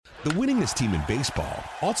The winningest team in baseball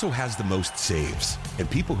also has the most saves, and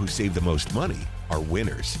people who save the most money are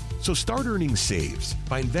winners. So start earning saves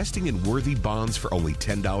by investing in worthy bonds for only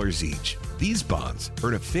 $10 each. These bonds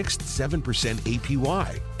earn a fixed 7%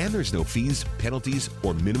 APY, and there's no fees, penalties,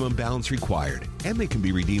 or minimum balance required, and they can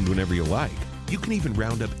be redeemed whenever you like. You can even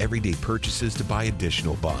round up everyday purchases to buy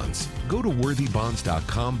additional bonds. Go to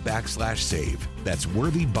worthybonds.com/save. That's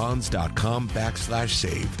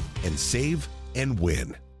worthybonds.com/save and save and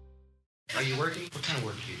win. Are you working? What kind of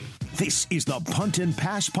work do you do? This is the Punt and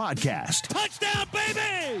Pass Podcast. Touchdown, baby!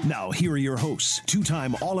 Now, here are your hosts,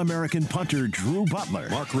 two-time All-American punter Drew Butler.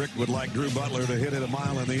 Mark Richt would like Drew Butler to hit it a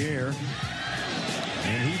mile in the air.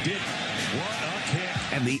 And he did. What a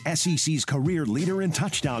kick. And the SEC's career leader in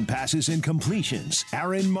touchdown passes and completions,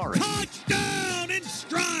 Aaron Murray. Touchdown in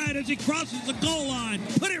stride as he crosses the goal line.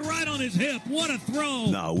 Put it right on his hip. What a throw.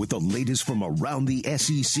 Now, with the latest from around the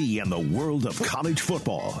SEC and the world of college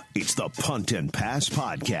football, it's the Punt and Pass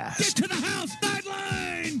Podcast. Get to the house,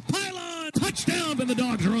 sideline, pylon, touchdown, and the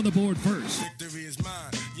Dogs are on the board first. Victory is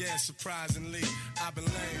mine, yeah, surprisingly. I've been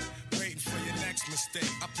laying, waiting for your next mistake.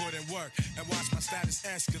 I put in work and watch my status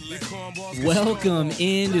escalate. Welcome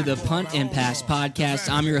into the Punt and Pass Podcast.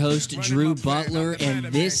 I'm your host, Drew Butler, and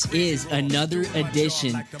this is another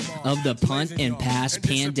edition of the Punt and Pass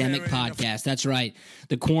Pandemic Podcast. That's right.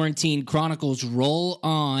 The Quarantine Chronicles roll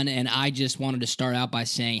on, and I just wanted to start out by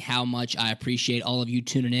saying how much I appreciate all of you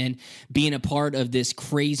tuning in, being a part of this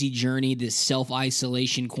crazy journey, this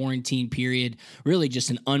self-isolation quarantine period, really just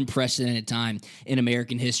an unprecedented time in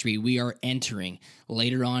American history. We are entering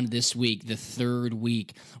later on this week, the third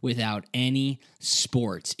week without any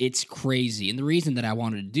sports. It's crazy. And the reason that I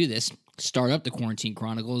wanted to do this, start up the Quarantine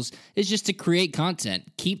Chronicles, is just to create content,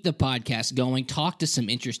 keep the podcast going, talk to some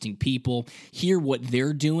interesting people, hear what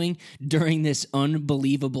they're doing during this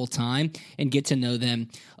unbelievable time, and get to know them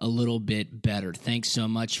a little bit better. Thanks so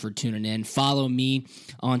much for tuning in. Follow me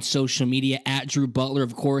on social media at Drew Butler.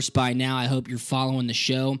 Of course, by now, I hope you're following the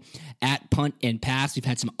show at Punt and Pass. We've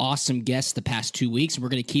had some awesome guests the past 2 weeks, and we're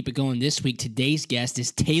going to keep it going this week. Today's guest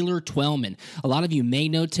is Taylor Twellman. A lot of you may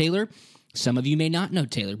know Taylor. Some of you may not know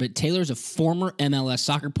Taylor, but Taylor's a former MLS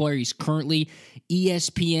soccer player. He's currently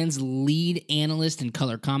ESPN's lead analyst and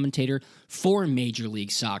color commentator for Major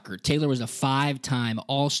League Soccer. Taylor was a 5-time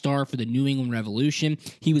All-Star for the New England Revolution.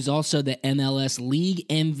 He was also the MLS League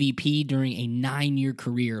MVP during a 9-year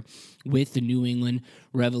career with the New England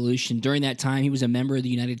Revolution. During that time, he was a member of the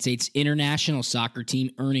United States international soccer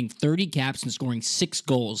team, earning 30 caps and scoring 6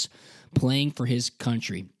 goals playing for his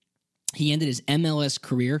country. He ended his MLS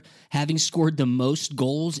career having scored the most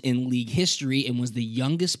goals in league history and was the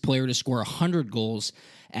youngest player to score 100 goals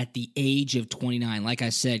at the age of 29. Like I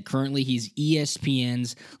said, currently he's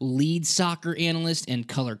ESPN's lead soccer analyst and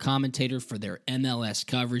color commentator for their MLS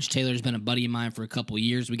coverage. Taylor's been a buddy of mine for a couple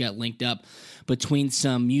years. We got linked up between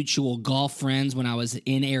some mutual golf friends when I was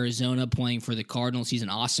in Arizona playing for the Cardinals. He's an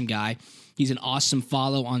awesome guy. He's an awesome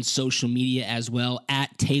follow on social media as well,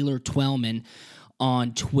 at Taylor Twellman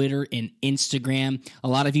on Twitter and Instagram. A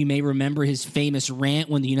lot of you may remember his famous rant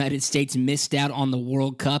when the United States missed out on the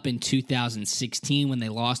World Cup in 2016 when they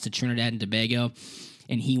lost to Trinidad and Tobago,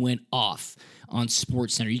 and he went off on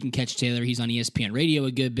SportsCenter. You can catch Taylor. He's on ESPN Radio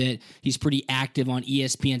a good bit. He's pretty active on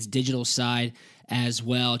ESPN's digital side as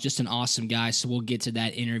well. Just an awesome guy, so we'll get to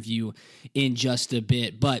that interview in just a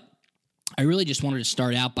bit. But I really just wanted to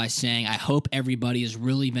start out by saying I hope everybody has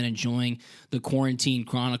really been enjoying the Quarantine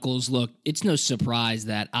Chronicles. Look, it's no surprise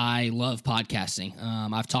that I love podcasting.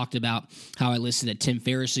 I've talked about how I listen to Tim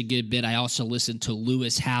Ferriss a good bit. I also listen to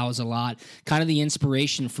Lewis Howes a lot, kind of the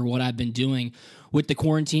inspiration for what I've been doing with the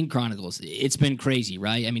Quarantine Chronicles. It's been crazy,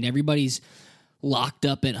 right? I mean, everybody's locked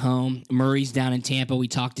up at home. Murray's down in Tampa. We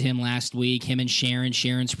talked to him last week. Him and Sharon.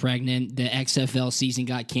 Sharon's pregnant. The XFL season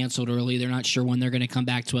got canceled early. They're not sure when they're going to come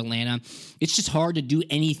back to Atlanta. It's just hard to do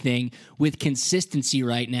anything with consistency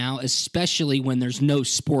right now, especially when there's no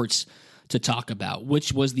sports to talk about,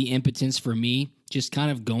 which was the impetus for me, just kind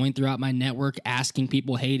of going throughout my network, asking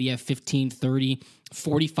people, hey, do you have 15, 30,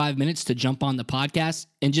 45 minutes to jump on the podcast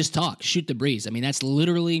and just talk, shoot the breeze? I mean, that's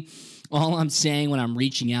literally all I'm saying when I'm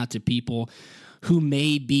reaching out to people who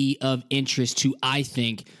may be of interest to, I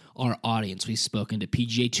think, our audience. We've spoken to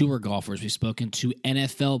PGA Tour golfers. We've spoken to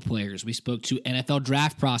NFL players. We spoke to NFL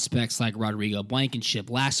draft prospects like Rodrigo Blankenship.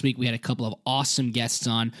 Last week, we had a couple of awesome guests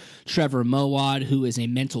on. Trevor Mowad, who is a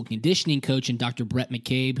mental conditioning coach, and Dr. Brett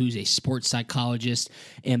McCabe, who's a sports psychologist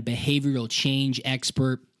and behavioral change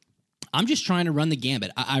expert. I'm just trying to run the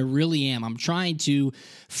gambit. I really am. I'm trying to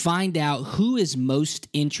find out who is most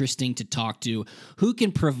interesting to talk to, who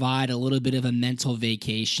can provide a little bit of a mental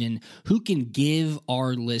vacation, who can give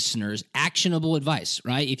our listeners actionable advice,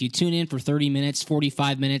 right? If you tune in for 30 minutes,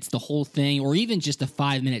 45 minutes, the whole thing, or even just a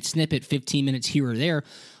 5-minute snippet, 15 minutes here or there,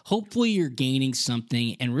 hopefully you're gaining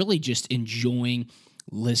something and really just enjoying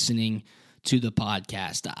listening to the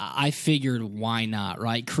podcast. I figured, why not,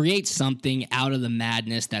 right? Create something out of the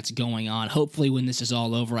madness that's going on. Hopefully when this is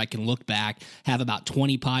all over, I can look back, have about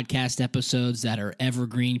 20 podcast episodes that are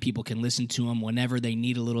evergreen. People can listen to them whenever they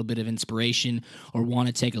need a little bit of inspiration or want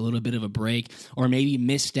to take a little bit of a break, or maybe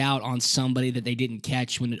missed out on somebody that they didn't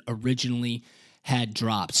catch when it originally had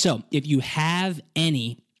dropped. So if you have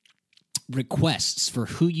any requests for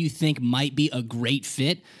who you think might be a great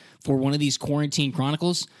fit for one of these Quarantine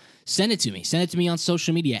Chronicles, send it to me. Send it to me on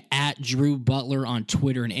social media at Drew Butler on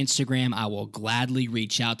Twitter and Instagram. I will gladly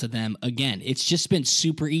reach out to them. Again, it's just been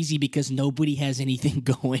super easy because nobody has anything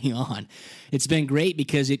going on. It's been great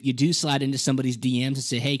because if you do slide into somebody's DMs and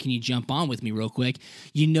say, hey, can you jump on with me real quick?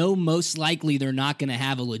 You know, most likely they're not going to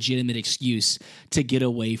have a legitimate excuse to get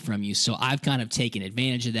away from you. So I've kind of taken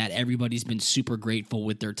advantage of that. Everybody's been super grateful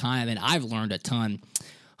with their time, and I've learned a ton.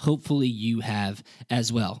 Hopefully you have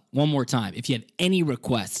as well. One more time, if you have any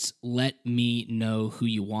requests, let me know who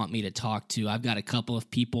you want me to talk to. I've got a couple of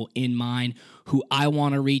people in mind who I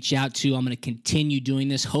want to reach out to. I'm going to continue doing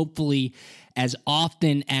this, hopefully as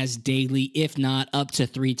often as daily, if not up to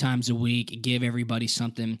 3 times a week. Give everybody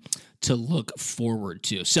something to look forward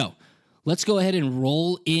to. So let's go ahead and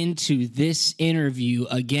roll into this interview.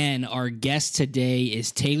 Again, our guest today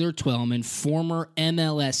is Taylor Twellman, former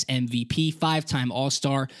MLS MVP, 5-time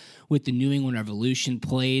All-Star with the New England Revolution,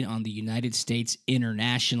 played on the United States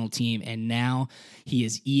international team, and now he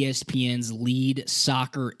is ESPN's lead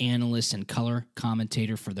soccer analyst and color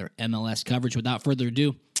commentator for their MLS coverage. Without further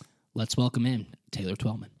ado, let's welcome in Taylor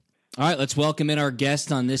Twellman. All right, let's welcome in our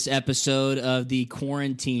guest on this episode of the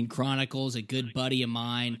Quarantine Chronicles, a good buddy of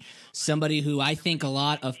mine, somebody who I think a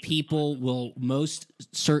lot of people will most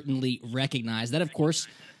certainly recognize. That, of course,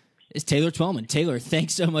 is Taylor Twellman. Taylor,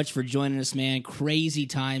 thanks so much for joining us, man. Crazy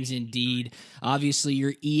times indeed. Obviously,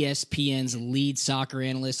 you're ESPN's lead soccer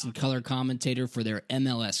analyst and color commentator for their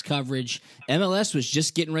MLS coverage. MLS was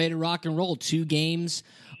just getting ready to rock and roll. 2 games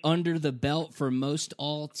under the belt for most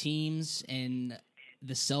all teams, and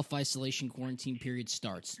the self-isolation quarantine period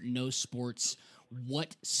starts. No sports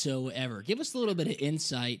whatsoever. Give us a little bit of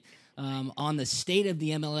insight on the state of the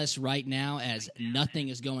MLS right now, as nothing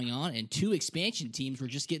is going on, and 2 expansion teams were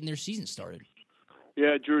just getting their season started.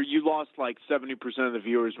 Yeah, Drew, you lost like 70% of the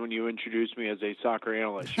viewers when you introduced me as a soccer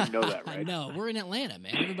analyst. You know that, right? No, we're in Atlanta,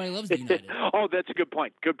 man. Everybody loves the United. Oh, that's a good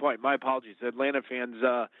point. Good point. My apologies. Atlanta fans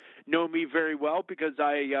know me very well because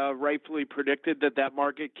I rightfully predicted that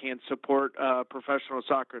market can't support professional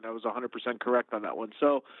soccer, and I was 100% correct on that one.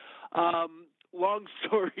 So, long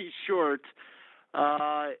story short,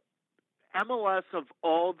 MLS of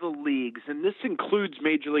all the leagues, and this includes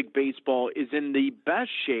Major League Baseball, is in the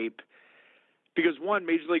best shape because, one,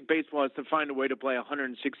 Major League Baseball has to find a way to play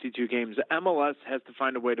 162 games. MLS has to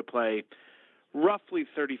find a way to play roughly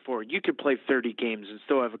 34. You could play 30 games and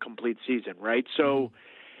still have a complete season, right? So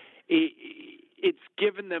it's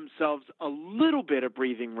given themselves a little bit of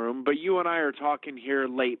breathing room, but you and I are talking here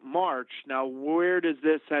late March. Now, where does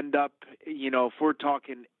this end up? You know, if we're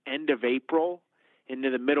talking end of April into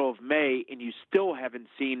the middle of May, and you still haven't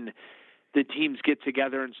seen the teams get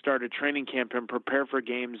together and start a training camp and prepare for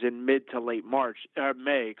games in mid to late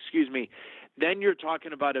May, then you're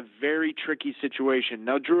talking about a very tricky situation.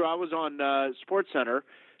 Now, Drew, I was on SportsCenter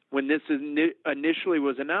when this initially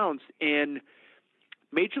was announced, and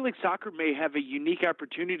Major League Soccer may have a unique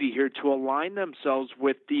opportunity here to align themselves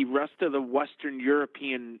with the rest of the Western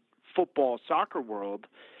European football soccer world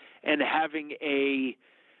and having a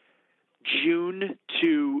June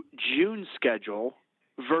to June schedule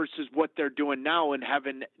versus what they're doing now and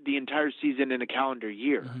having the entire season in a calendar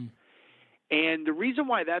year. Mm-hmm. And the reason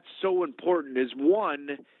why that's so important is,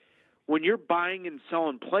 one, when you're buying and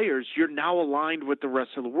selling players, you're now aligned with the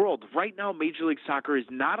rest of the world. Right now, Major League Soccer is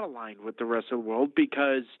not aligned with the rest of the world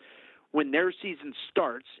because when their season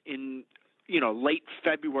starts in, late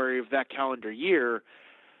February of that calendar year,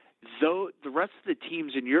 though the rest of the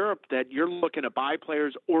teams in Europe that you're looking to buy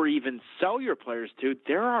players or even sell your players to,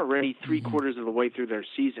 they're already 3/4 of the way through their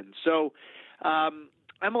season. So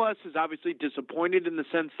MLS is obviously disappointed in the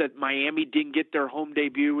sense that Miami didn't get their home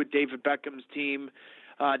debut with David Beckham's team.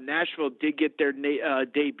 Nashville did get their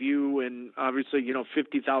debut, and obviously,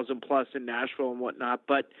 50,000 plus in Nashville and whatnot.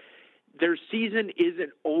 But their season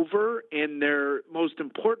isn't over, and their most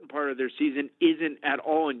important part of their season isn't at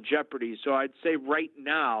all in jeopardy. So I'd say right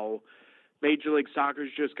now, Major League Soccer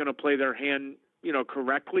is just going to play their hand,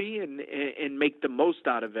 correctly and make the most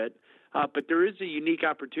out of it. But there is a unique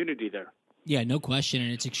opportunity there. Yeah, no question,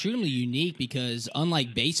 and it's extremely unique because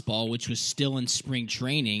unlike baseball, which was still in spring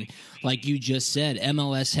training, like you just said,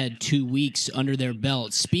 MLS had 2 weeks under their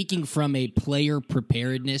belt. Speaking from a player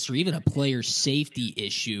preparedness or even a player safety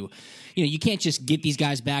issue, you can't just get these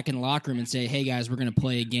guys back in the locker room and say, hey, guys, we're going to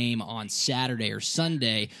play a game on Saturday or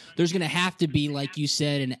Sunday. There's going to have to be, like you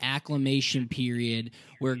said, an acclimation period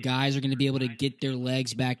where guys are going to be able to get their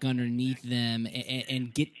legs back underneath them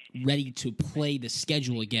and get ready to play the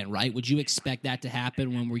schedule again, right? Would you expect that to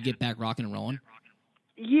happen when we get back rocking and rolling?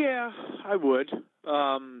 Yeah, I would.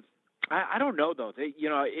 I don't know, though.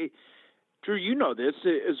 Drew, you know this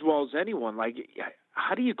as well as anyone. Like,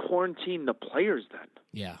 how do you quarantine the players then?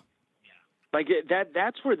 Yeah. Like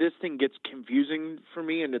that's where this thing gets confusing for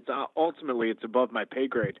me, and it's above my pay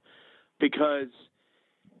grade, because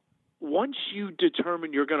once you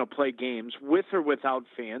determine you're going to play games with or without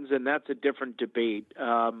fans, and that's a different debate,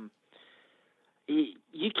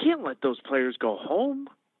 you can't let those players go home.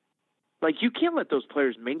 Like, you can't let those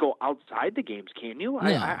players mingle outside the games, can you? No.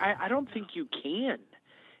 I don't think you can.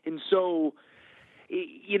 And so,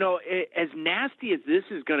 as nasty as this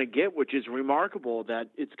is going to get, which is remarkable that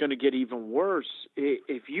it's going to get even worse,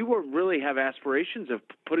 if you really have aspirations of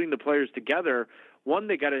putting the players together, one,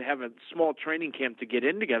 they got to have a small training camp to get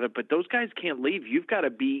in together, but those guys can't leave. You've got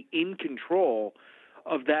to be in control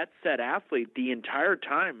of that said athlete the entire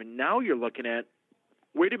time. And now you're looking at,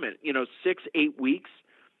 wait a minute, 6-8 weeks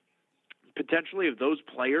potentially of those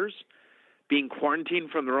players being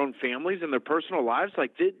quarantined from their own families and their personal lives.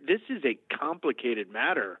 Like, this is a complicated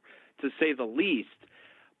matter, to say the least.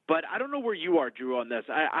 But I don't know where you are, Drew, on this.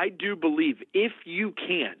 I do believe if you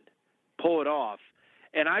can pull it off,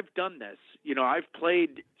 and I've done this, I've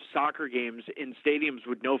played soccer games in stadiums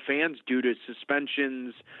with no fans due to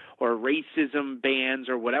suspensions or racism bans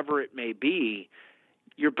or whatever it may be.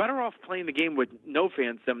 You're better off playing the game with no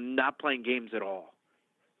fans than not playing games at all.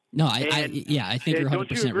 No, I think you're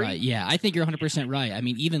 100% right. Yeah, I think you're 100% right. I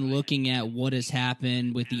mean, even looking at what has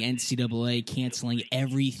happened with the NCAA canceling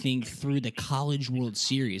everything through the College World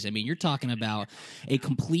Series. I mean, you're talking about a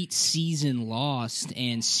complete season lost,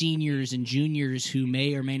 and seniors and juniors who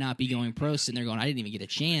may or may not be going pro sitting there going, I didn't even get a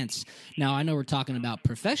chance. Now, I know we're talking about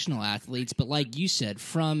professional athletes, but like you said,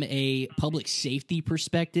 from a public safety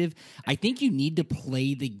perspective, I think you need to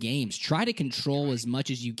play the games. Try to control as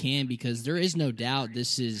much as you can, because there is no doubt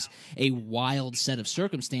this is a wild set of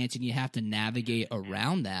circumstance and you have to navigate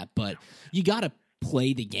around that, but you got to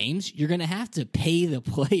play the games. You're going to have to pay the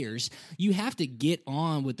players. You have to get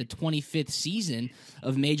on with the 25th season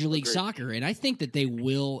of Major League Soccer, and I think that they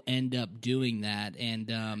will end up doing that.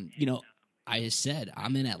 And I said,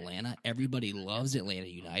 I'm in Atlanta. Everybody loves Atlanta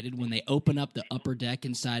United. When they open up the upper deck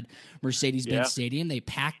inside Mercedes-Benz Stadium, they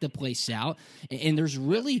pack the place out. And there's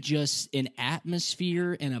really just an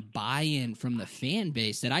atmosphere and a buy-in from the fan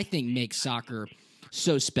base that I think makes soccer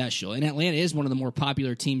so special. And Atlanta is one of the more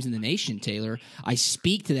popular teams in the nation, Taylor. I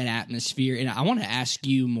speak to that atmosphere, and I want to ask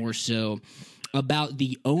you more so about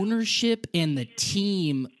the ownership and the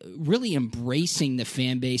team really embracing the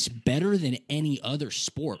fan base better than any other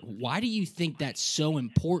sport. Why do you think that's so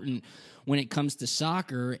important when it comes to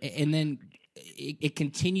soccer? And then it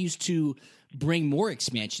continues to bring more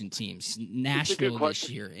expansion teams. Nashville this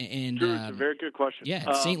year. And Drew, it's a very good question. Yeah,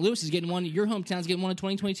 St. Louis is getting one. Your hometown's getting one in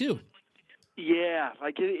 2022. Yeah,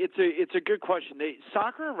 it's a good question.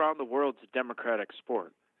 Soccer around the world is a democratic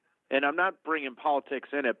sport. And I'm not bringing politics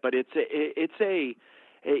in it, but it's the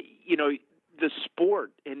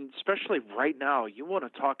sport, and especially right now, you want to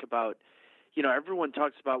talk about, everyone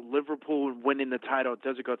talks about Liverpool winning the title.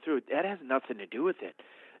 Does it go through? That has nothing to do with it.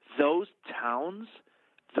 Those towns,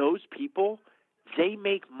 those people, they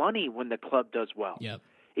make money when the club does well. Yep.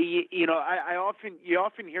 You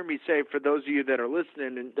often hear me say, for those of you that are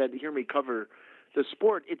listening and that hear me cover the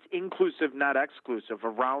sport, it's inclusive, not exclusive,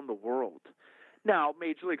 around the world. Now,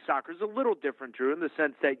 Major League Soccer is a little different, Drew, in the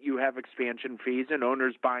sense that you have expansion fees and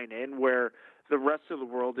owners buying in, where the rest of the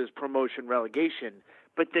world is promotion relegation.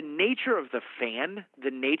 But the nature of the fan, the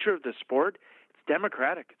nature of the sport, it's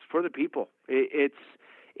democratic. It's for the people. It's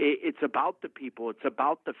about the people. It's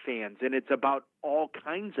about the fans, and it's about all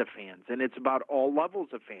kinds of fans, and it's about all levels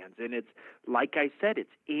of fans. And it's, like I said, it's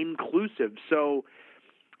inclusive. So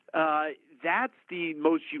that's the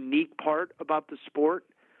most unique part about the sport.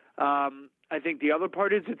 I think the other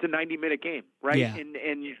part is it's a 90-minute game, right? Yeah.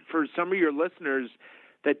 And for some of your listeners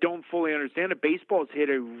that don't fully understand it, baseball has hit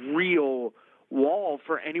a real wall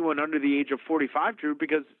for anyone under the age of 45, Drew,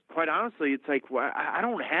 because quite honestly, it's like, well, I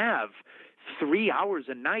don't have 3 hours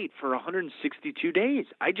a night for 162 days.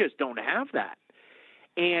 I just don't have that.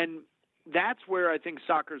 And that's where I think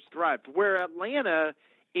soccer's thrived, where Atlanta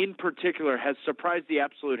in particular has surprised the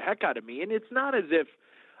absolute heck out of me. And it's not as if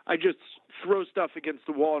I just throw stuff against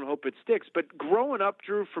the wall and hope it sticks. But growing up,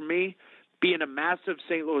 Drew, for me, being a massive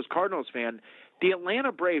St. Louis Cardinals fan, the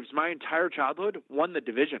Atlanta Braves, my entire childhood, won the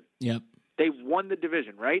division. Yep. They won the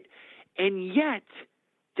division, right? And yet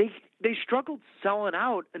they struggled selling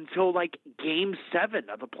out until like Game 7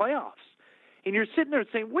 of the playoffs. And you're sitting there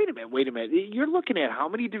saying, wait a minute. You're looking at how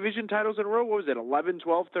many division titles in a row? What was it, 11,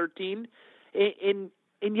 12, 13? And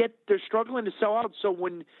yet they're struggling to sell out. So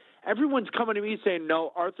when everyone's coming to me saying,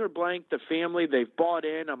 no, Arthur Blank, the family, they've bought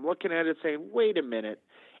in, I'm looking at it saying, wait a minute.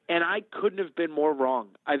 And I couldn't have been more wrong.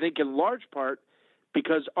 I think in large part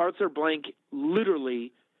because Arthur Blank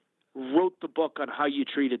literally wrote the book on how you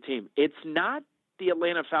treat a team. It's not the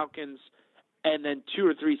Atlanta Falcons and then 2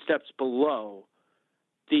 or 3 steps below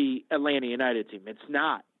the Atlanta United team. It's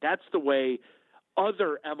not. That's the way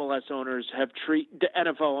other MLS owners the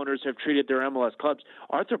NFL owners have treated their MLS clubs.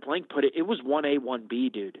 Arthur Blank put it was 1A,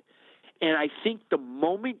 1B, dude. And I think the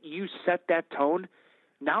moment you set that tone,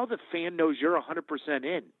 now the fan knows you're 100%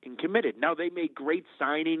 in and committed. Now they made great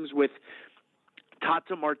signings with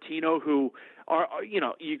Tata Martino, who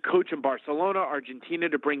you coach in Barcelona, Argentina,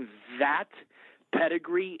 to bring that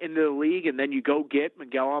pedigree into the league, and then you go get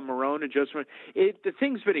Miguel Almirón and Joseph. The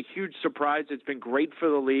thing's been a huge surprise. It's been great for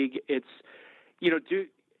the league. It's,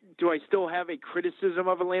 do I still have a criticism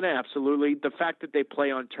of Atlanta? Absolutely. The fact that they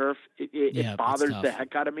play on turf, it bothers the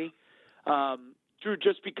heck out of me. Drew,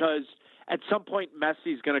 just because at some point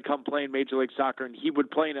Messi's going to come play in Major League Soccer, and he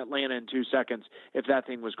would play in Atlanta in 2 seconds if that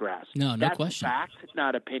thing was grass. No That's question. Fact,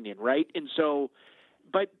 not opinion, right? And so,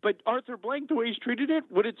 but Arthur Blank, the way he's treated it,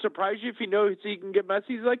 would it surprise you if he knows he can get Messi?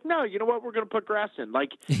 He's like, no, you know what? We're going to put grass in.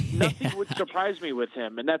 Like nothing would surprise me with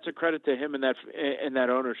him, and that's a credit to him and that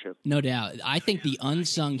ownership. No doubt. I think the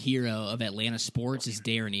unsung hero of Atlanta sports is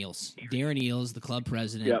Darren Eales. Darren Eales, the club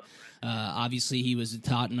president. Yep. Obviously, he was at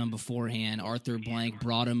Tottenham beforehand. Arthur Blank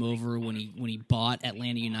brought him over when he bought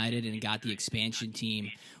Atlanta United and got the expansion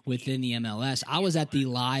team within the MLS. I was at the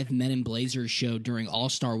live Men in Blazers show during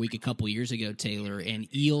All-Star Week a couple years ago, Taylor, and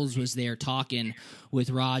Eales was there talking with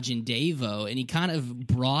Raj and Davo, and he kind of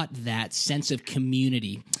brought that sense of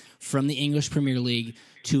community from the English Premier League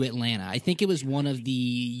to Atlanta. I think it was one of the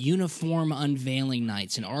uniform unveiling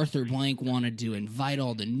nights, and Arthur Blank wanted to invite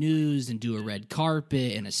all the news and do a red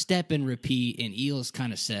carpet and a step and repeat, and Eales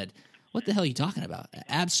kind of said, what the hell are you talking about?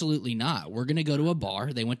 Absolutely not. We're going to go to a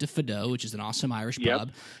bar. They went to Fido, which is an awesome Irish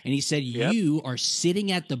pub, and he said, you are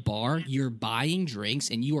sitting at the bar, you're buying drinks,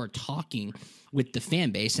 and you are talking with the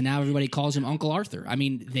fan base, and now everybody calls him Uncle Arthur. I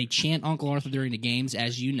mean, they chant Uncle Arthur during the games,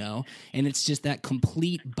 as you know, and it's just that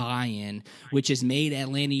complete buy-in, which has made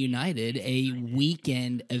Atlanta United a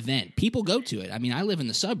weekend event. People go to it. I mean, I live in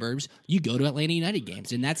the suburbs. You go to Atlanta United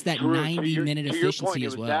games, and that's that 90-minute efficiency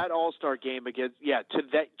as well. That All-Star game against,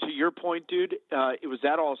 to your point, dude, it was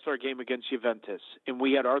that All-Star game against Juventus, and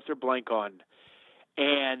we had Arthur Blank on,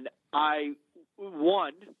 and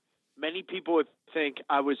many people would think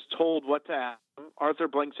I was told what to ask. Arthur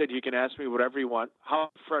Blank said, you can ask me whatever you want. How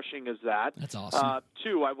refreshing is that? That's awesome.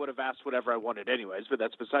 2, I would have asked whatever I wanted anyways, but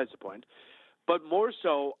that's besides the point. But more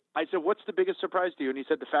so, I said, what's the biggest surprise to you? And he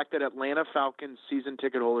said the fact that Atlanta Falcons season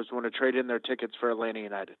ticket holders want to trade in their tickets for Atlanta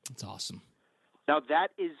United. That's awesome. Now, that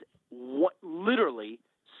is literally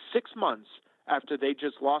 6 months after they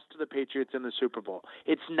just lost to the Patriots in the Super Bowl.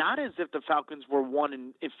 It's not as if the Falcons were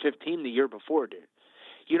 1-15 the year before, dude.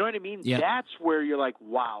 You know what I mean? Yep. That's where you're like,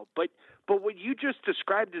 wow. But what you just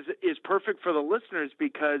described is perfect for the listeners,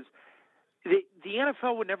 because the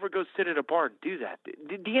NFL would never go sit at a bar and do that.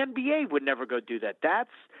 The NBA would never go do that. That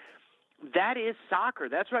is soccer.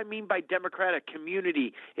 That's what I mean by democratic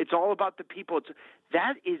community. It's all about the people.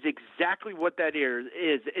 That is exactly what that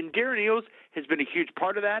is. And Darren Eales has been a huge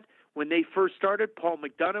part of that. When they first started, Paul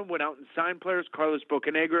McDonough went out and signed players, Carlos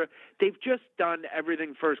Bocanegra. They've just done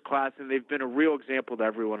everything first class, and they've been a real example to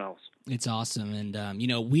everyone else. It's awesome. And,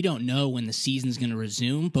 we don't know when the season's going to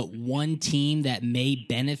resume, but one team that may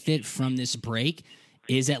benefit from this break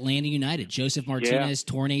is Atlanta United. Joseph Martinez,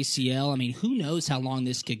 torn ACL. I mean, who knows how long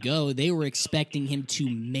this could go? They were expecting him to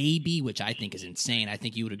maybe, which I think is insane. I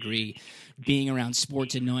think you would agree, being around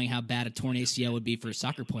sports and knowing how bad a torn ACL would be for a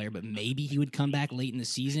soccer player, but maybe he would come back late in the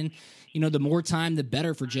season. You know, the more time, the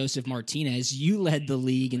better for Joseph Martinez. You led the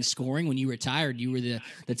league in scoring. When you retired, you were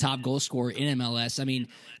the top goal scorer in MLS. I mean,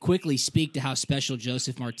 quickly speak to how special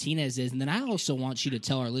Joseph Martinez is. And then I also want you to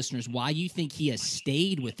tell our listeners why you think he has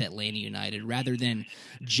stayed with Atlanta United rather than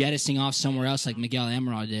jettisoning off somewhere else like Miguel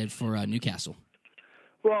Almiron did for Newcastle.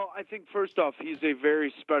 Well, I think first off, he's a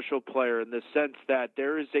very special player in the sense that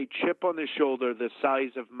there is a chip on his shoulder the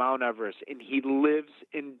size of Mount Everest, and he lives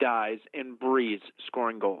and dies and breathes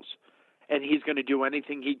scoring goals. And he's going to do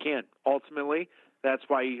anything he can. Ultimately, that's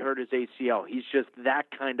why he hurt his ACL. He's just that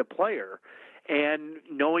kind of player. And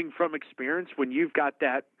knowing from experience, when you've got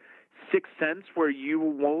that sixth sense where you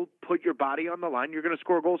won't put your body on the line, you're going to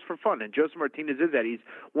score goals for fun. And Joseph Martinez is that. He's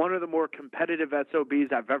one of the more competitive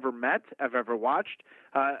SOBs I've ever met, I've ever watched.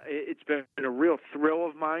 It's been a real thrill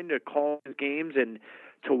of mine to call his games and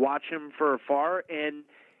to watch him from afar. And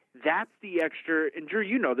that's the extra, and Drew,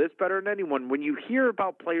 you know this better than anyone. When you hear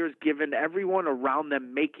about players giving everyone around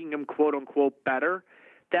them, making them quote-unquote better,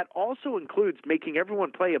 that also includes making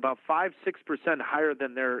everyone play about 5-6% higher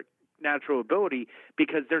than their natural ability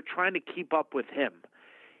because they're trying to keep up with him.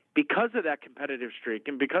 Because of that competitive streak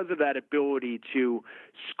and because of that ability to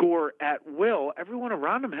score at will, everyone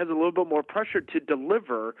around him has a little bit more pressure to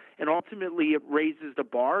deliver, and ultimately it raises the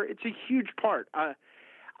bar. It's a huge part.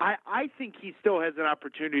 I think he still has an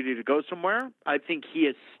opportunity to go somewhere. I think he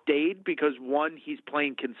has stayed because, one, he's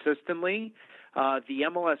playing consistently. The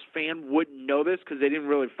MLS fan wouldn't know this because they didn't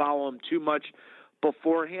really follow him too much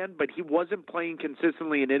beforehand, but he wasn't playing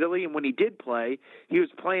consistently in Italy, and when he did play, he was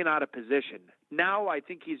playing out of position. Now I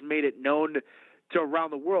think he's made it known to around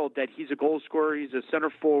the world that he's a goal scorer, he's a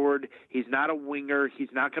center forward, he's not a winger, he's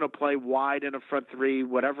not going to play wide in a front three,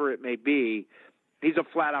 whatever it may be. He's a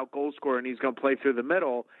flat-out goal scorer, and he's going to play through the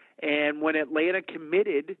middle. And when Atlanta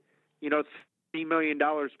committed, $3 million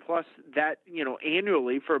plus that,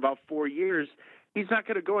 annually for about 4 years, he's not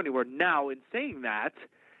going to go anywhere. Now, in saying that,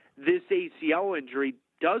 this ACL injury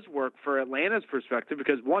does work for Atlanta's perspective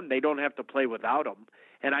because, one, they don't have to play without him.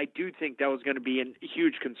 And I do think that was going to be a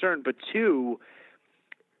huge concern. But, two,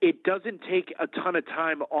 it doesn't take a ton of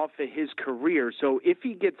time off of his career. So if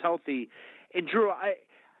he gets healthy, and Drew,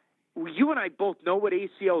 you and I both know what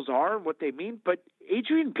ACLs are and what they mean, but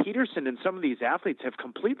Adrian Peterson and some of these athletes have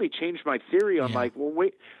completely changed my theory on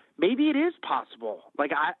wait, maybe it is possible.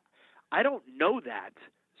 I don't know that.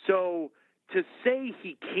 So to say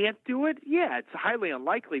he can't do it, yeah, it's highly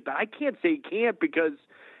unlikely, but I can't say he can't because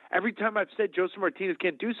every time I've said Joseph Martinez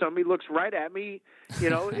can't do something, he looks right at me,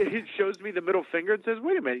 it shows me the middle finger and says,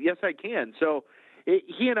 wait a minute, yes, I can. So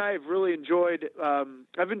he and I have really enjoyed,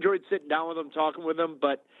 I've enjoyed sitting down with him, talking with him,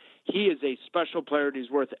 but he is a special player, and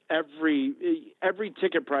he's worth every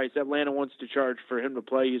ticket price Atlanta wants to charge for him to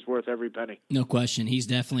play. He's worth every penny. No question. He's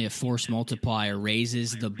definitely a force multiplier,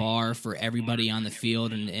 raises the bar for everybody on the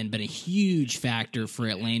field, and been a huge factor for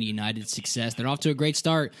Atlanta United's success. They're off to a great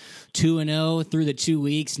start, 2-0 through the 2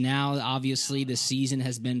 weeks. Now, obviously, the season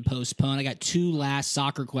has been postponed. I got two last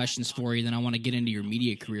soccer questions for you, then I want to get into your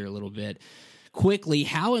media career a little bit. Quickly,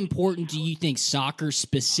 how important do you think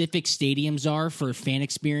soccer-specific stadiums are for fan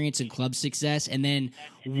experience and club success? And then,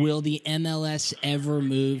 will the MLS ever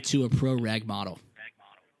move to a pro-reg model?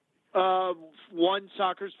 One,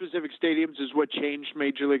 soccer-specific stadiums is what changed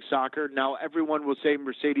Major League Soccer. Now, everyone will say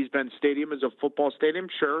Mercedes-Benz Stadium is a football stadium.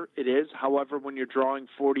 Sure, it is. However, when you're drawing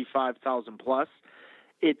 45,000 plus,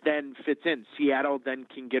 it then fits in. Seattle then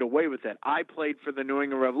can get away with it. I played for the New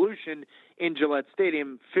England Revolution in Gillette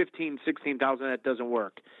Stadium, 15,000, 16,000, that doesn't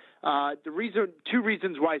work. Two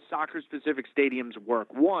reasons why soccer-specific stadiums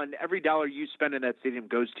work. One, every dollar you spend in that stadium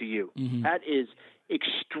goes to you. Mm-hmm. That is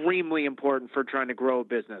extremely important for trying to grow a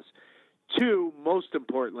business. Two, most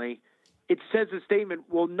importantly, it says a statement,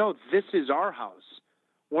 well, no, this is our house.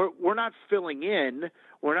 We're not filling in.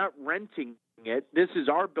 We're not renting it. This is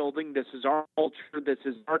our building. This is our culture. This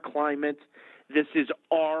is our climate. This is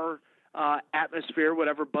our atmosphere,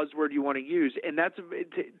 whatever buzzword you want to use. And that's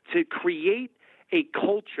to create a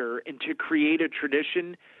culture and to create a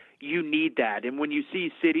tradition, you need that. And when you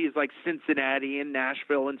see cities like Cincinnati and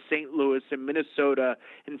Nashville and St. Louis and Minnesota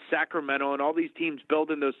and Sacramento and all these teams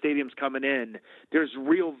building those stadiums coming in, there's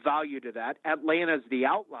real value to that. Atlanta's the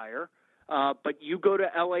outlier. But you go to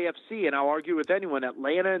LAFC, and I'll argue with anyone,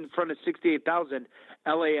 Atlanta in front of 68,000,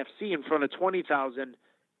 LAFC in front of 20,000,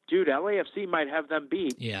 dude, LAFC might have them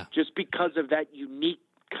beat just because of that unique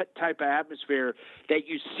type of atmosphere that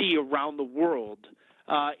you see around the world.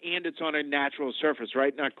 and it's on a natural surface,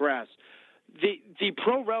 right, not grass. The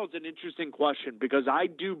pro rel is an interesting question because I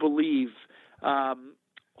do believe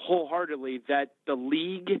wholeheartedly that the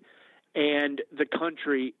league and the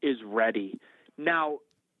country is ready. Now,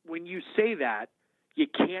 when you say that, you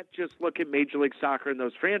can't just look at Major League Soccer and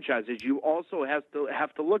those franchises. You also have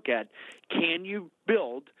to look at, can you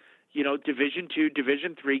build, Division II,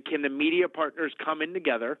 Division III? Can the media partners come in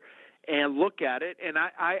together and look at it? And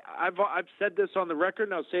I've said this on the record,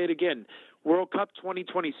 and I'll say it again. World Cup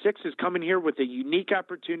 2026 is coming here with a unique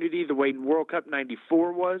opportunity, the way World Cup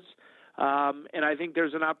 94 was. And I think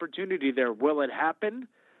there's an opportunity there. Will it happen?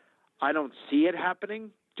 I don't see it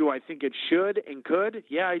happening. Do I think it should and could?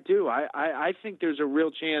 Yeah, I do. I think there's a real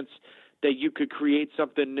chance that you could create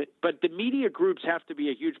something. But the media groups have to be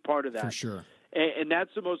a huge part of that. For sure. And that's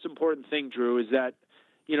the most important thing, Drew, is that,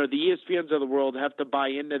 the ESPNs of the world have to buy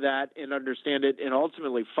into that and understand it and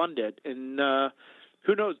ultimately fund it. And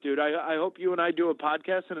who knows, dude? I hope you and I do a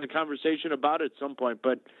podcast and a conversation about it at some point.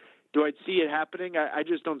 But do I see it happening? I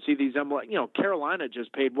just don't see these. Carolina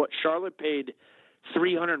just paid what? Charlotte paid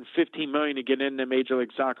 $315 million to get into Major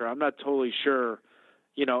League Soccer. I'm not totally sure,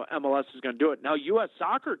 MLS is going to do it. Now, U.S.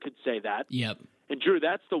 Soccer could say that. Yep. And, Drew,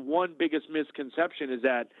 that's the one biggest misconception is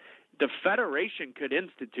that the federation could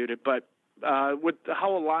institute it, but with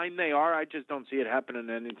how aligned they are, I just don't see it happening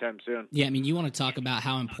anytime soon. Yeah, I mean, you want to talk about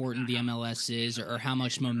how important the MLS is or how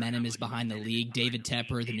much momentum is behind the league. David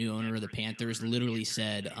Tepper, the new owner of the Panthers, literally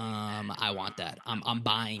said, I want that. I'm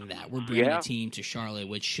buying that. We're bringing a team to Charlotte,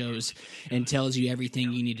 which shows and tells you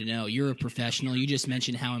everything you need to know. You're a professional. You just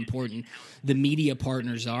mentioned how important the media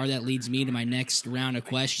partners are. That leads me to my next round of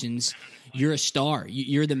questions. You're a star.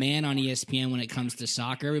 You're the man on ESPN when it comes to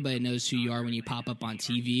soccer. Everybody knows who you are when you pop up on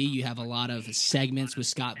TV. You have a lot of segments with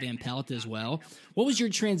Scott Van Pelt as well. What was your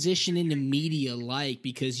transition into media like?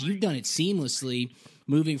 Because you've done it seamlessly,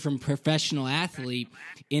 moving from professional athlete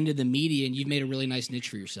into the media, and you've made a really nice niche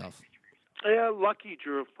for yourself. Yeah, lucky,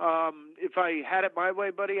 Drew. If I had it my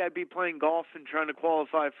way, buddy, I'd be playing golf and trying to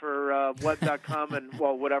qualify for web.com and,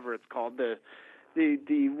 whatever it's called,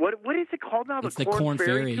 what is it called now? It's the Corn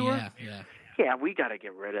Ferry Tour? Yeah. Yeah, we got to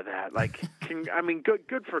get rid of that.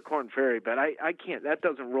 Good for Corn Ferry, but I can't. That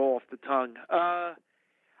doesn't roll off the tongue. I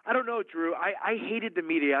don't know, Drew. I hated the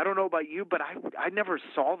media. I don't know about you, but I never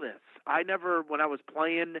saw this. When I was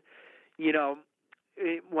playing,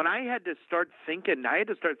 when I had to start thinking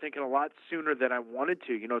a lot sooner than I wanted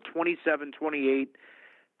to. 27, 28.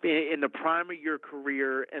 In the prime of your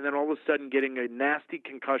career, and then all of a sudden getting a nasty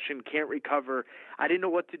concussion, can't recover. I didn't know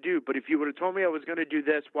what to do. But if you would have told me I was going to do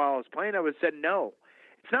this while I was playing, I would have said no.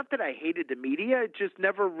 It's not that I hated the media. It just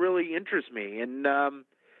never really interests me. And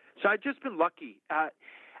so I've just been lucky.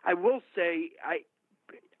 I will say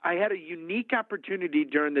I had a unique opportunity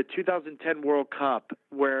during the 2010 World Cup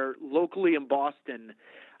where locally in Boston,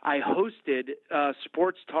 I hosted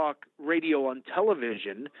sports talk radio on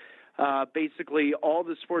television. Basically, all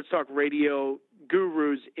the sports talk radio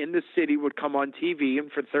gurus in the city would come on TV,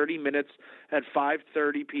 and for 30 minutes at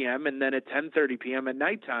 5:30 p.m. and then at 10:30 p.m. at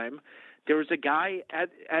nighttime, there was a guy at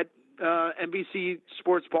NBC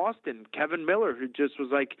Sports Boston, Kevin Miller, who just was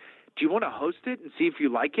like, "Do you want to host it and see if you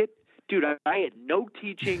like it?" Dude, I had no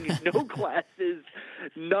teaching, no classes,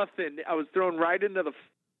 nothing. I was thrown right into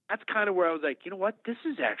that's kind of where I was like, you know what? This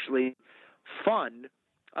is actually fun.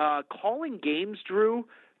 Calling games, Drew,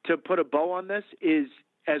 to put a bow on this, is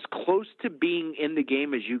as close to being in the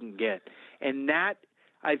game as you can get. And that,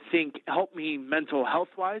 I think, helped me mental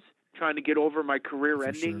health-wise, trying to get over my career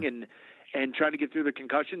ending and trying to get through the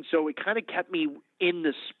concussion. So it kind of kept me in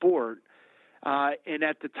the sport. And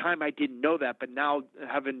at the time, I didn't know that. But now,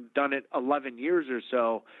 having done it 11 years or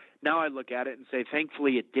so, now I look at it and say,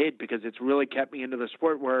 thankfully it did, because it's really kept me into the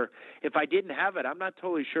sport where if I didn't have it, I'm not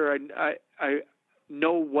totally sure I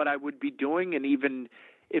know what I would be doing, and even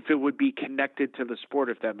if it would be connected to the sport,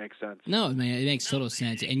 if that makes sense. No, man, it makes total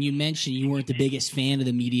sense. And you mentioned you weren't the biggest fan of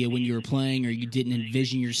the media when you were playing, or you didn't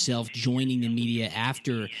envision yourself joining the media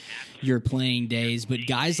after your playing days. But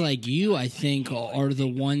guys like you, I think, are the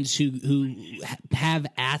ones who have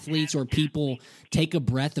athletes or people take a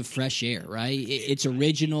breath of fresh air, right? It's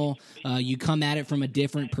original. You come at it from a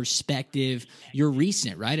different perspective. You're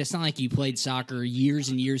recent, right? It's not like you played soccer years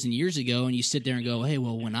and years and years ago and you sit there and go, hey,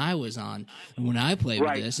 well, when I was on, when I played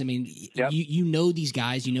with this, I mean, you know these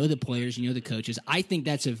guys, you know the players, you know the coaches. I think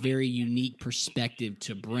that's a very unique perspective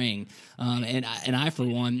to bring. And I, for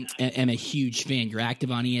one, am a huge fan. You're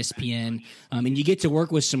active on ESPN, and you get to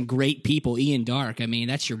work with some great people. Ian Dark, I mean,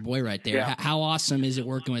 that's your boy right there. Yeah. How awesome is it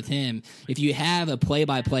working with him? If you have a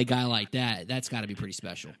play-by-play guy like that, that's got to be pretty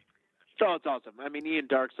special. Oh, it's awesome. I mean, Ian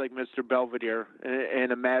Dark's like Mr. Belvedere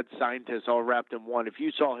and a mad scientist all wrapped in one. If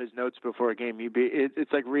you saw his notes before a game,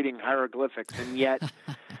 it's like reading hieroglyphics, and yet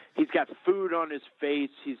he's got food on his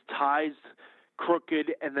face. His tie's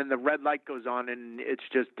crooked, and then the red light goes on, and it's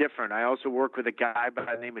just different. I also work with a guy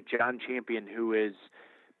by the name of John Champion who has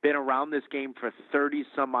been around this game for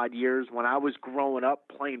 30-some-odd years. When I was growing up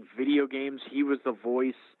playing video games, he was the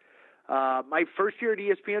voice. My first year at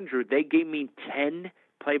ESPN, Drew, they gave me 10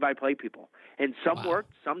 play-by-play people. And some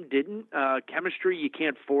worked, some didn't. Chemistry you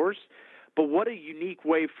can't force. But what a unique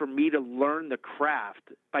way for me to learn the craft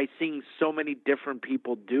by seeing so many different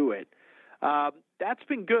people do it. That's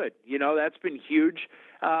been good. That's been huge.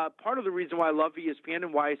 Part of the reason why I love ESPN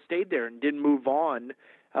and why I stayed there and didn't move on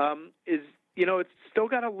is, it's still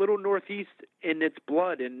got a little Northeast in its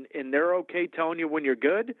blood. And they're okay telling you when you're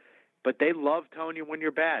good, but they love telling you when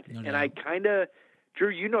you're bad. No. And I kind of, Drew,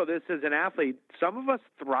 you know this as an athlete, some of us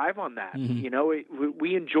thrive on that. Mm-hmm.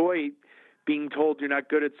 We enjoy being told you're not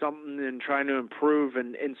good at something and trying to improve.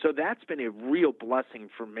 And so that's been a real blessing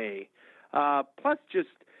for me. Plus just,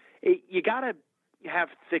 you got to have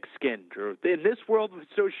thick skin, Drew. In this world with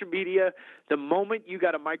social media, the moment you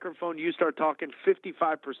got a microphone, you start talking,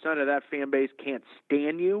 55% of that fan base can't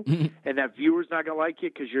stand you, and that viewer's not going to like you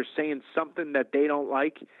because you're saying something that they don't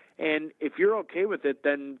like. And if you're okay with it,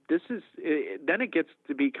 then then it gets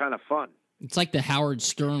to be kind of fun. It's like the Howard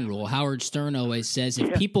Stern rule. Howard Stern always says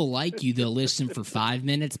if people like you, they'll listen for 5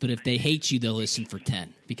 minutes, but if they hate you, they'll listen for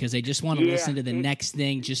 10 because they just want to listen to the next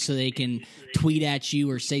thing just so they can tweet at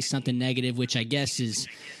you or say something negative, which I guess is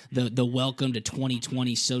the welcome to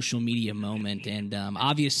 2020 social media moment. And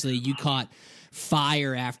obviously you caught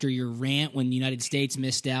fire after your rant when the United States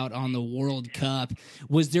missed out on the World Cup.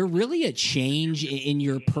 Was there really a change in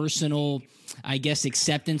your personal, I guess,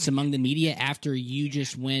 acceptance among the media after you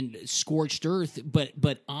just went scorched earth?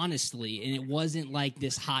 But honestly, and it wasn't like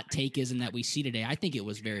this hot takeism that we see today. I think it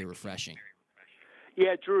was very refreshing.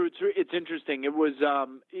 Yeah, Drew, it's interesting. It was,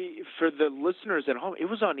 for the listeners at home, it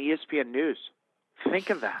was on ESPN News.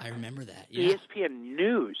 Think of that. I remember that. Yeah. ESPN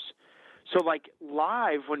News. So, like,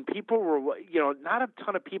 live, when people were, not a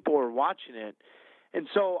ton of people were watching it. And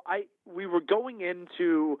so we were going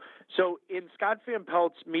into – so in Scott Van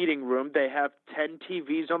Pelt's meeting room, they have 10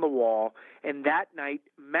 TVs on the wall. And that night,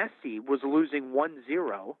 Messi was losing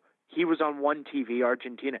 1-0. He was on one TV,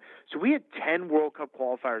 Argentina. So we had 10 World Cup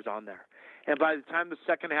qualifiers on there. And by the time the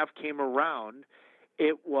second half came around,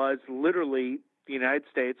 it was literally – the United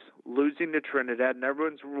States losing to Trinidad, and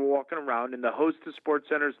everyone's walking around, and the host of Sports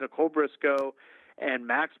Center is Nicole Briscoe and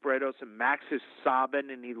Max Bretos, and Max is sobbing,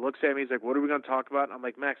 and he looks at me, he's like, what are we going to talk about? And I'm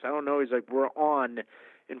like, Max, I don't know. He's like, we're on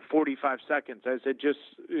in 45 seconds. I said,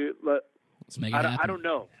 let's make it happen. I don't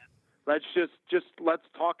know. Let's let's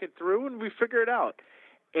talk it through, and we figure it out.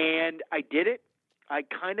 And I did it. I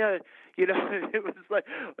kind of, it was like,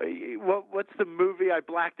 what's the movie? I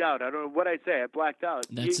blacked out. I don't know what I say. I blacked out.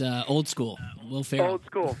 That's old school. Will Ferrell. Old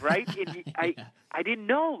school, right? And I didn't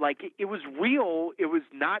know. Like, it was real. It was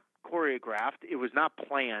not choreographed. It was not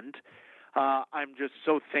planned. I'm just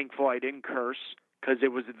so thankful I didn't curse because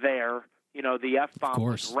it was there. The F-bomb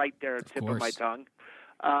was right there at the tip of my tongue.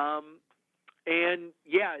 And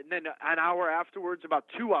then an hour afterwards, about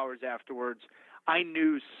 2 hours afterwards, I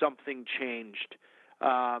knew something changed.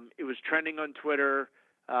 It was trending on Twitter.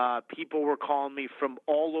 People were calling me from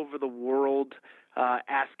all over the world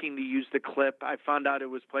asking to use the clip. I found out it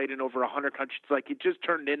was played in over 100 countries. Like, it just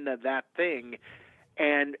turned into that thing.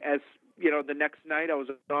 And as the next night I was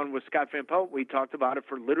on with Scott Van Pelt, we talked about it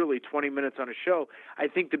for literally 20 minutes on a show. I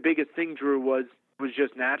think the biggest thing, Drew, was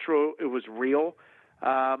just natural. It was real.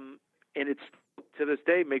 And it's, to this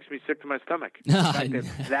day, makes me sick to my stomach.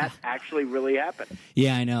 That actually really happened.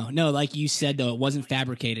 Yeah, I know. No, like you said, though, it wasn't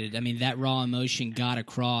fabricated. I mean, that raw emotion got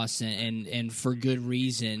across, and for good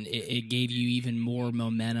reason. It gave you even more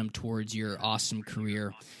momentum towards your awesome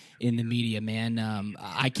career in the media, man.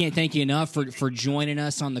 I can't thank you enough for joining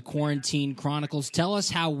us on the Quarantine Chronicles. Tell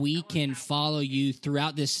us how we can follow you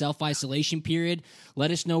throughout this self-isolation period.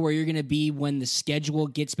 Let us know where you're going to be when the schedule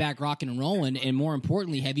gets back rocking and rolling. And more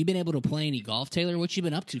importantly, have you been able to play any golf, Taylor? What you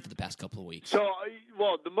been up to for the past couple of weeks? So,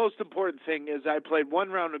 the most important thing is I played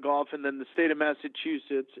one round of golf, and then the state of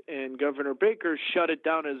Massachusetts and Governor Baker shut it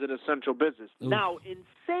down as an essential business. Ooh. Now, in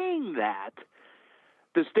saying that,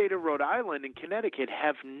 the state of Rhode Island and Connecticut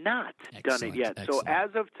have not done it yet. Excellent. So as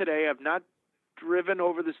of today, I've not driven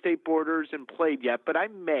over the state borders and played yet, but I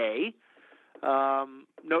may.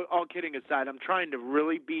 No, all kidding aside, I'm trying to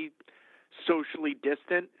really be socially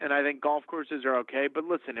distant, and I think golf courses are okay. But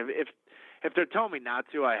listen, if they're telling me not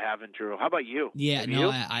to, I haven't, Drew. How about you? Yeah,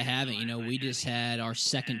 I haven't. You know, we just had our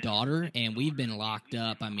second daughter, and we've been locked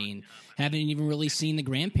up. I mean, haven't even really seen the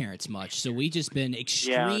grandparents much. So we've just been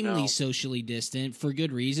extremely socially distant for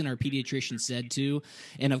good reason. Our pediatrician said to.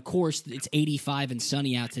 And, of course, it's 85 and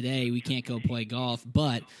sunny out today. We can't go play golf.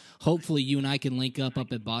 But hopefully you and I can link up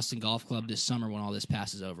at Boston Golf Club this summer when all this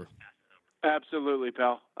passes over. Absolutely,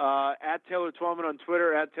 pal. At Taylor Twellman on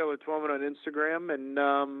Twitter, at Taylor Twellman on Instagram, and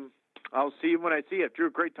I'll see you when I see you. Drew,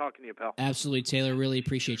 great talking to you, pal. Absolutely, Taylor. Really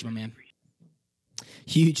appreciate you, my man.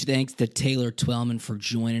 Huge thanks to Taylor Twellman for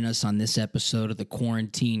joining us on this episode of the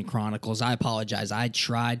Quarantine Chronicles. I apologize. I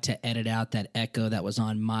tried to edit out that echo that was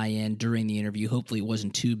on my end during the interview. Hopefully it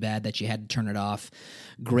wasn't too bad that you had to turn it off.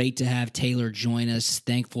 Great to have Taylor join us.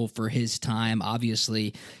 Thankful for his time.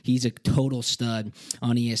 Obviously, he's a total stud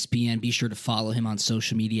on ESPN. Be sure to follow him on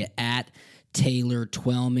social media at Taylor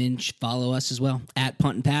Twellman. Follow us as well at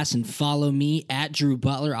Punt and Pass, and follow me at Drew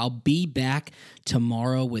Butler. I'll be back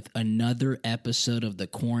tomorrow with another episode of the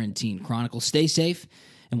Quarantine Chronicles. Stay safe,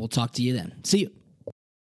 and we'll talk to you then. See you.